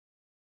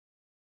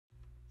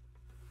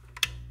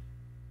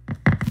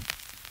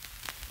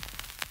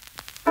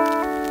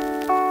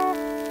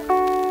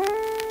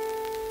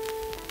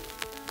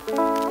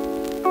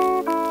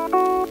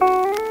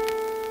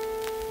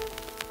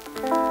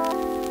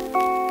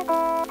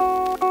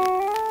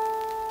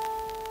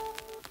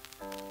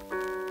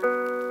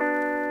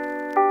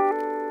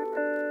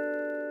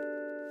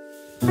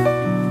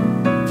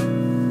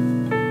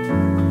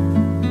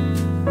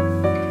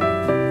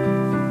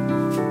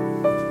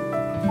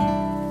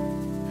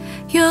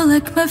You're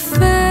like my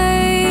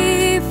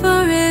favorite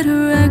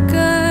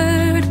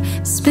record,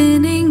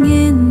 spinning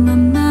in my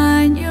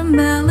mind, your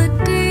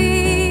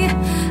melody.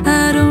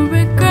 I don't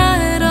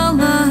regret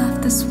all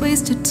of this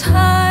wasted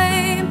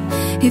time,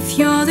 if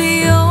you're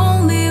the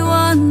only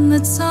one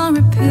that's on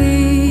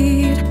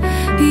repeat.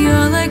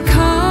 You're like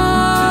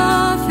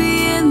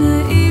coffee in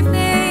the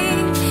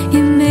evening,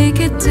 you make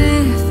it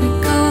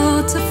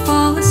difficult to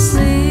fall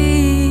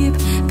asleep.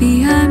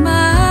 Behind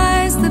my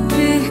eyes, the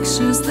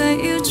pictures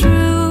that you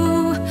drew,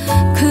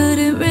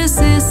 couldn't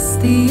resist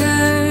the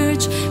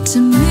urge to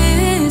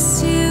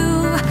miss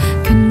you.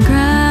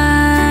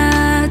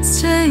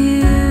 Congrats to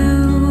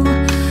you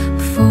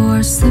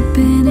for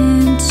slipping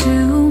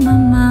into my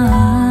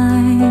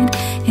mind,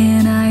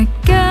 and I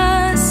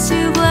guess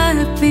you've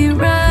left me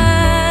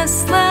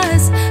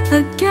restless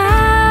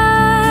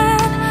again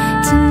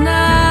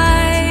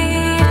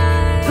tonight.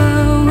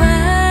 But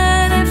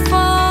when I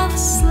fall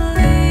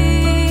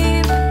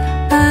asleep,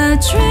 I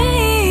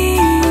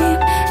dream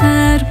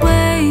I'd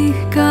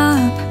wake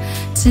up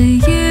to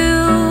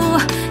you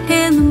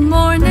in the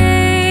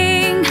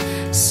morning.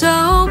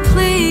 So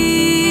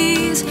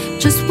please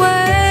just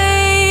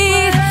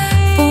wait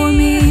for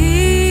me.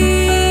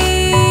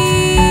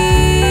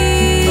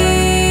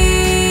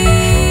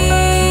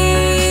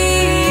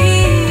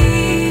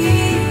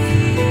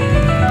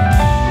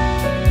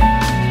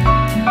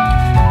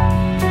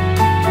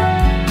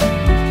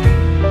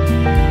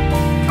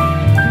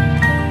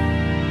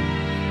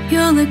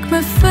 You're like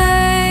my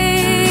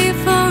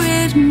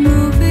favorite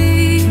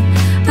movie,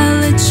 I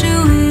let you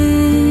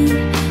in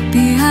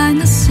behind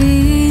the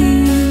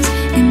scenes.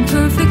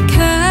 Imperfect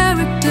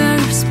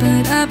characters,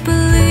 but I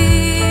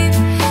believe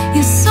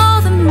you saw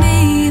the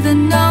me that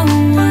no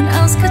one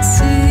else could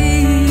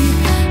see.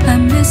 I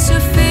miss your